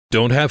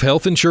Don't have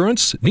health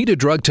insurance? Need a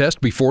drug test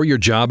before your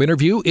job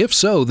interview? If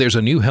so, there's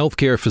a new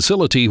healthcare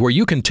facility where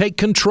you can take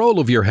control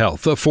of your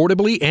health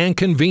affordably and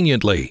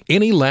conveniently.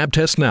 Any Lab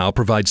Test Now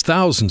provides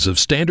thousands of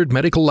standard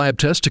medical lab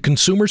tests to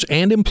consumers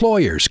and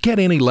employers. Get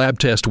any lab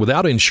test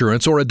without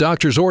insurance or a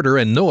doctor's order,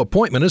 and no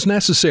appointment is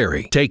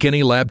necessary. Take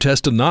any lab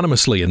test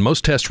anonymously, and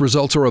most test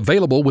results are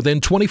available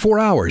within 24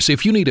 hours.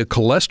 If you need a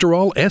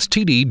cholesterol,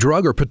 STD,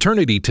 drug, or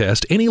paternity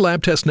test, any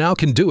Lab Test Now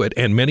can do it,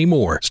 and many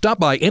more. Stop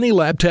by any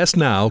Lab Test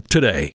Now today.